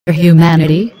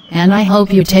humanity, and I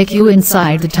hope you take you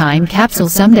inside the time capsule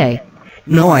someday.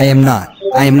 No, I am not.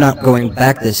 I am not going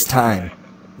back this time.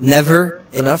 Never.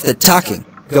 Enough the talking.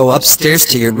 Go upstairs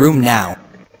to your room now.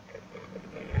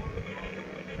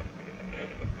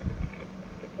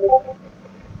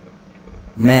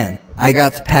 Man, I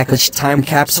got the packaged time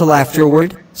capsule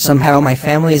afterward. Somehow my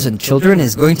families and children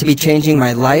is going to be changing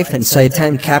my life inside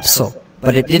time capsule.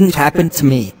 But it didn't happen to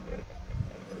me.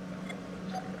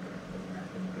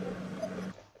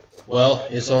 Well,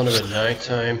 it's only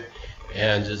nighttime,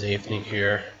 and it's evening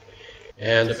here,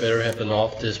 and I better have an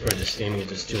off this for the streaming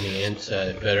just tuning in, so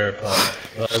I better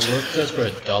look just for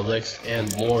Daleks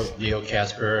and more Leo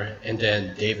Casper, and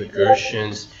then David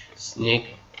Gerson's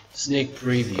sneak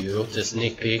preview, the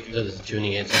sneak peek that is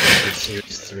tuning in to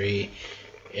series 3,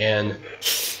 and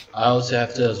I also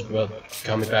have to as well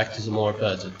coming back to some more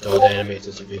about the adult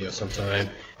animated video sometime,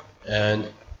 and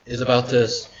it's about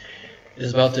this.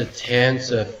 It's about the 10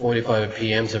 to 45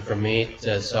 p.m. for me,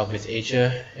 that's Southeast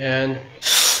Asia, and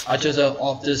I just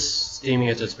off this streaming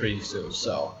it just pretty soon.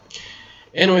 So,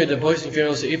 anyway, the boys and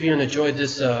girls, if you enjoyed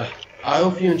this, I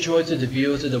hope you enjoyed the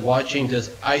views of the watching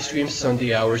this Ice Cream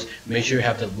Sunday Hours. Make sure you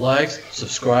have the likes,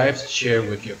 subscribe, share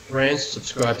with your friends,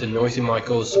 subscribe to Noisy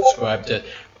Michael, subscribe to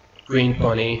Green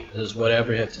Bunny, is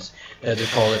whatever you have to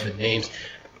call it the names,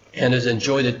 and just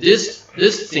enjoy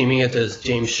this streaming it as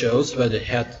James shows, but it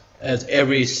had as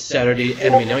every Saturday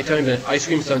anime nighttime and Ice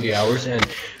Cream Sunday Hours, and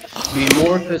be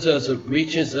more as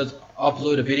reaches as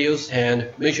upload the videos, and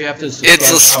make sure you have to subscribe.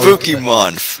 It's a spooky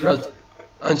month.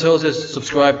 Until just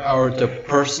subscribe the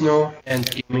personal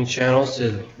and gaming channels,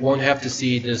 you won't have to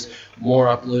see this more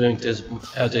uploading this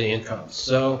as the income.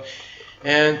 So,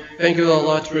 and thank you a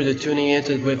lot for the tuning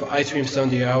in with Ice Cream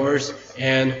Sunday Hours,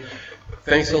 and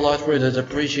thanks a lot for the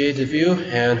appreciated view,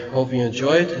 and hope you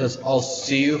enjoyed. I'll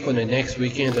see you for the next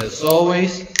weekend as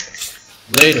always.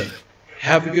 Later.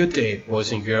 Have a good day,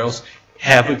 boys and girls.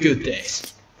 Have a good day.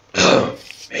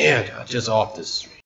 Man, I just off this stream.